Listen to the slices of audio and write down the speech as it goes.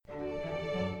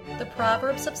The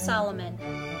Proverbs of Solomon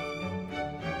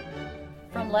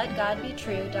from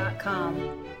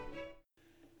LetGodBetrue.com.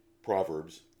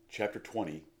 Proverbs chapter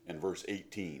 20 and verse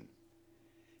 18.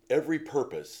 Every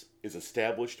purpose is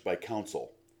established by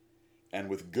counsel, and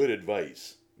with good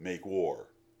advice make war.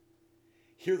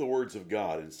 Hear the words of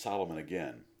God in Solomon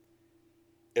again.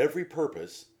 Every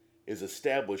purpose is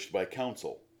established by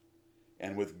counsel,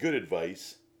 and with good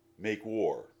advice make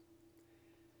war.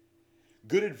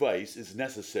 Good advice is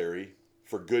necessary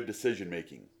for good decision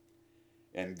making,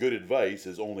 and good advice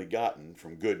is only gotten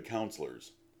from good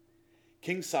counselors.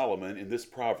 King Solomon in this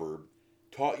proverb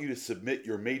taught you to submit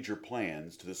your major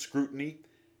plans to the scrutiny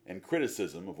and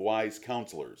criticism of wise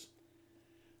counselors,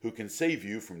 who can save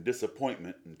you from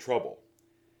disappointment and trouble.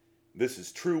 This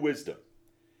is true wisdom,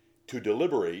 to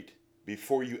deliberate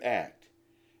before you act,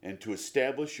 and to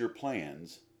establish your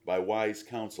plans by wise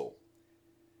counsel.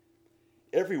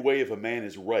 Every way of a man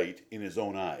is right in his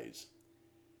own eyes,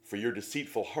 for your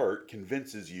deceitful heart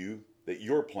convinces you that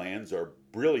your plans are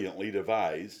brilliantly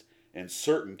devised and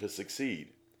certain to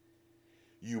succeed.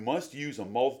 You must use a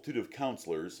multitude of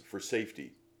counselors for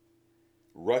safety.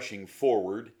 Rushing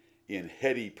forward in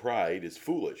heady pride is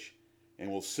foolish and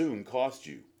will soon cost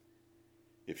you.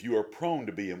 If you are prone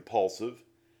to be impulsive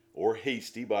or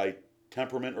hasty by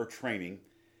temperament or training,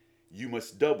 you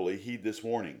must doubly heed this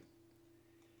warning.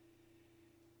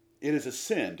 It is a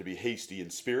sin to be hasty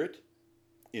in spirit,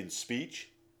 in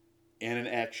speech, and in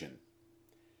action.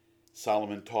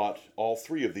 Solomon taught all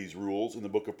three of these rules in the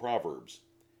book of Proverbs.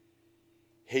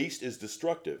 Haste is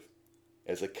destructive.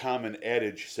 As a common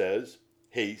adage says,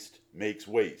 haste makes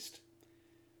waste.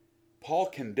 Paul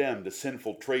condemned a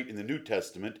sinful trait in the New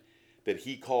Testament that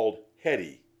he called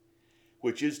heady,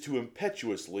 which is to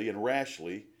impetuously and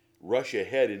rashly rush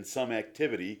ahead in some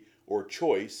activity or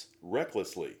choice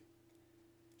recklessly.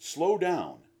 Slow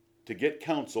down to get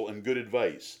counsel and good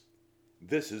advice.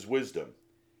 This is wisdom.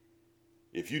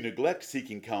 If you neglect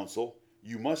seeking counsel,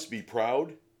 you must be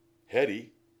proud,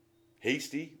 heady,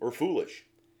 hasty, or foolish.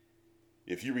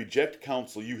 If you reject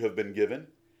counsel you have been given,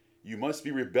 you must be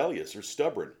rebellious or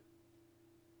stubborn.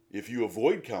 If you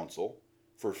avoid counsel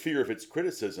for fear of its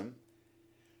criticism,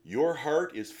 your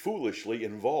heart is foolishly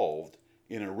involved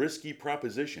in a risky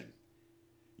proposition.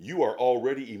 You are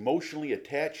already emotionally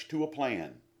attached to a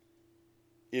plan.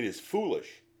 It is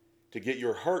foolish to get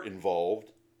your heart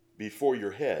involved before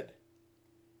your head.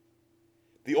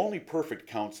 The only perfect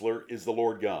counselor is the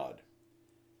Lord God,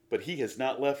 but he has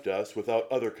not left us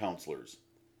without other counselors.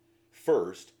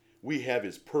 First, we have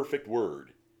his perfect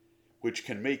word, which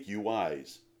can make you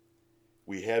wise.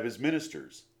 We have his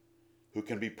ministers, who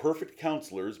can be perfect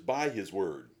counselors by his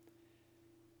word.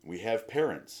 We have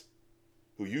parents,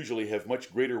 who usually have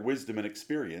much greater wisdom and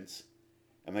experience,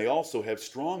 and they also have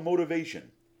strong motivation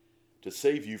to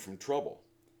save you from trouble.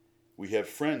 We have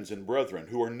friends and brethren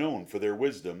who are known for their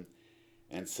wisdom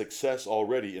and success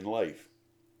already in life.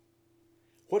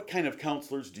 What kind of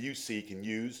counselors do you seek and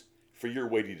use for your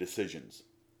weighty decisions?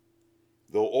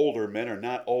 Though older men are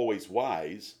not always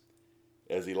wise,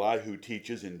 as Elihu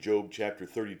teaches in Job chapter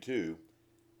 32,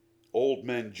 old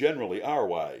men generally are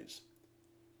wise.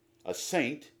 A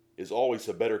saint is always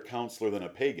a better counselor than a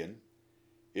pagan,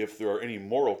 if there are any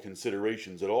moral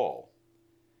considerations at all.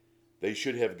 They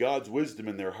should have God's wisdom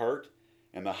in their heart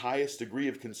and the highest degree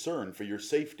of concern for your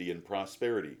safety and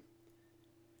prosperity.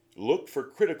 Look for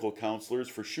critical counselors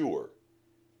for sure,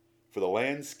 for the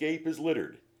landscape is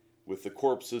littered with the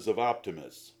corpses of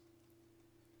optimists.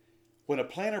 When a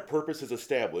plan or purpose is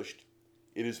established,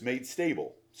 it is made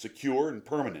stable, secure, and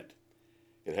permanent.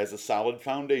 It has a solid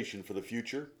foundation for the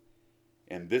future,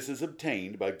 and this is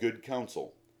obtained by good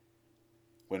counsel.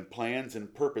 When plans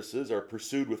and purposes are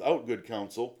pursued without good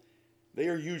counsel, they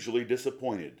are usually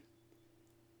disappointed.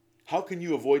 How can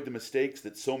you avoid the mistakes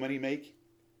that so many make?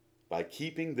 By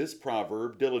keeping this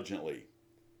proverb diligently.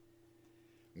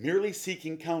 Merely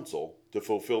seeking counsel to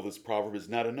fulfill this proverb is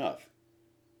not enough,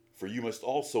 for you must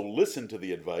also listen to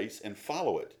the advice and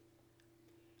follow it.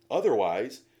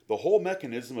 Otherwise, the whole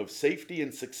mechanism of safety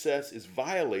and success is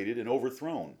violated and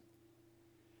overthrown.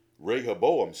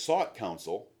 Rehoboam sought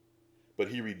counsel, but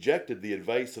he rejected the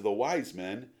advice of the wise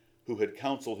men who had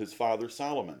counseled his father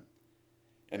Solomon,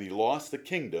 and he lost the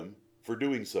kingdom for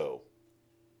doing so.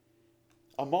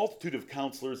 A multitude of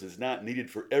counselors is not needed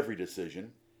for every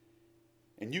decision,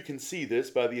 and you can see this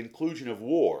by the inclusion of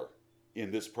war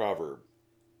in this proverb.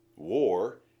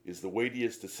 War is the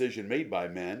weightiest decision made by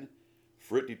men,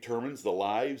 for it determines the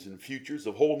lives and futures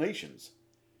of whole nations,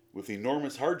 with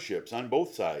enormous hardships on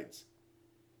both sides.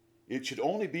 It should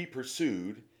only be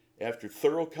pursued after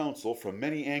thorough counsel from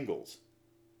many angles.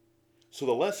 So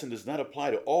the lesson does not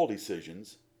apply to all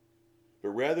decisions, but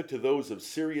rather to those of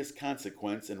serious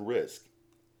consequence and risk.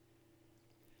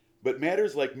 But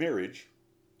matters like marriage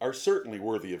are certainly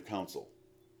worthy of counsel.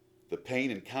 The pain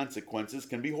and consequences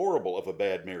can be horrible of a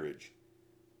bad marriage.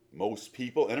 Most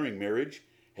people entering marriage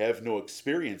have no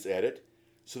experience at it,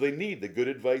 so they need the good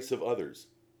advice of others.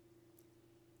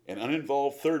 An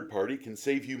uninvolved third party can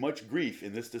save you much grief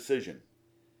in this decision,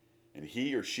 and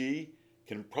he or she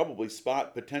can probably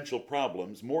spot potential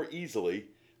problems more easily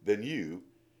than you,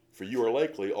 for you are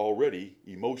likely already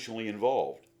emotionally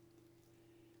involved.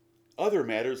 Other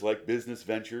matters like business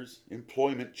ventures,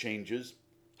 employment changes,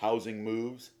 housing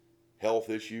moves, health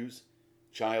issues,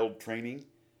 child training,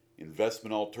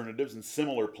 investment alternatives, and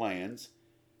similar plans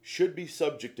should be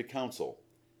subject to counsel.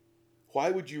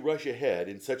 Why would you rush ahead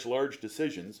in such large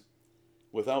decisions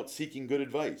without seeking good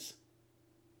advice?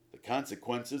 The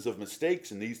consequences of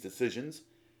mistakes in these decisions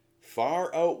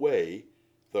far outweigh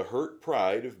the hurt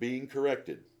pride of being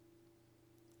corrected.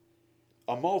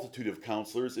 A multitude of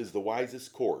counselors is the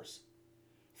wisest course,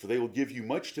 for they will give you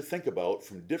much to think about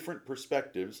from different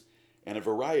perspectives and a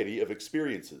variety of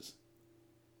experiences.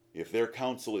 If their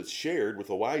counsel is shared with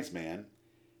a wise man,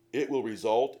 it will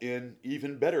result in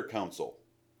even better counsel.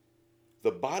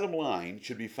 The bottom line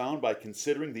should be found by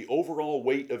considering the overall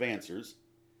weight of answers,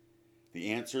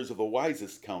 the answers of the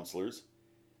wisest counselors,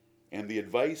 and the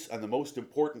advice on the most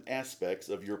important aspects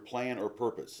of your plan or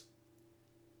purpose.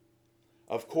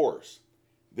 Of course,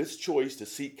 this choice to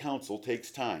seek counsel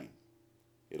takes time.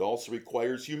 It also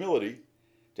requires humility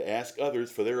to ask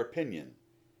others for their opinion,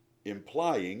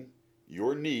 implying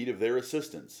your need of their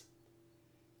assistance.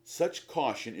 Such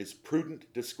caution is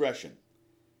prudent discretion,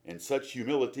 and such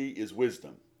humility is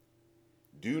wisdom.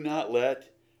 Do not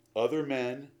let other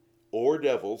men or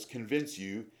devils convince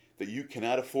you that you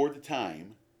cannot afford the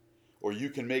time, or you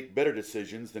can make better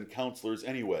decisions than counselors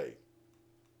anyway.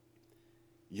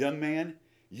 Young man,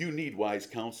 you need wise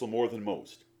counsel more than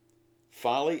most.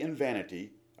 Folly and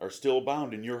vanity are still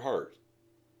bound in your heart,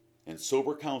 and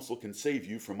sober counsel can save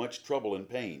you from much trouble and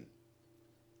pain.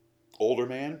 Older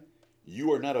man,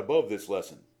 you are not above this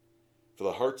lesson, for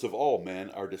the hearts of all men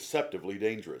are deceptively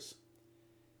dangerous.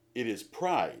 It is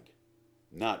pride,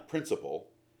 not principle,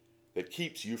 that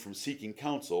keeps you from seeking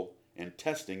counsel and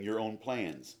testing your own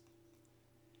plans.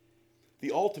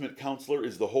 The ultimate counselor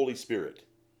is the Holy Spirit,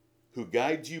 who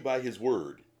guides you by His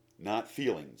Word, not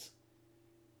feelings.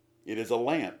 It is a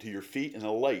lamp to your feet and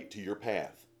a light to your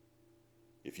path.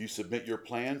 If you submit your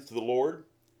plans to the Lord,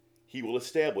 He will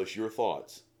establish your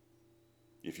thoughts.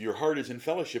 If your heart is in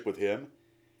fellowship with Him,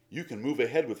 you can move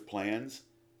ahead with plans,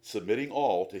 submitting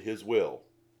all to His will.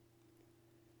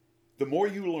 The more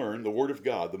you learn the Word of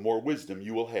God, the more wisdom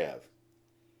you will have.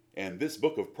 And this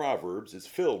book of Proverbs is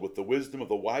filled with the wisdom of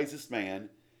the wisest man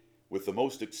with the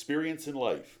most experience in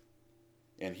life,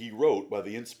 and he wrote by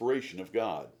the inspiration of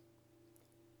God.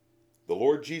 The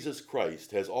Lord Jesus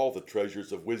Christ has all the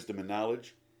treasures of wisdom and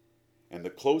knowledge, and the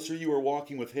closer you are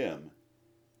walking with Him,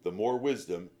 the more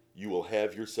wisdom you will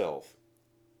have yourself.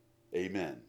 Amen.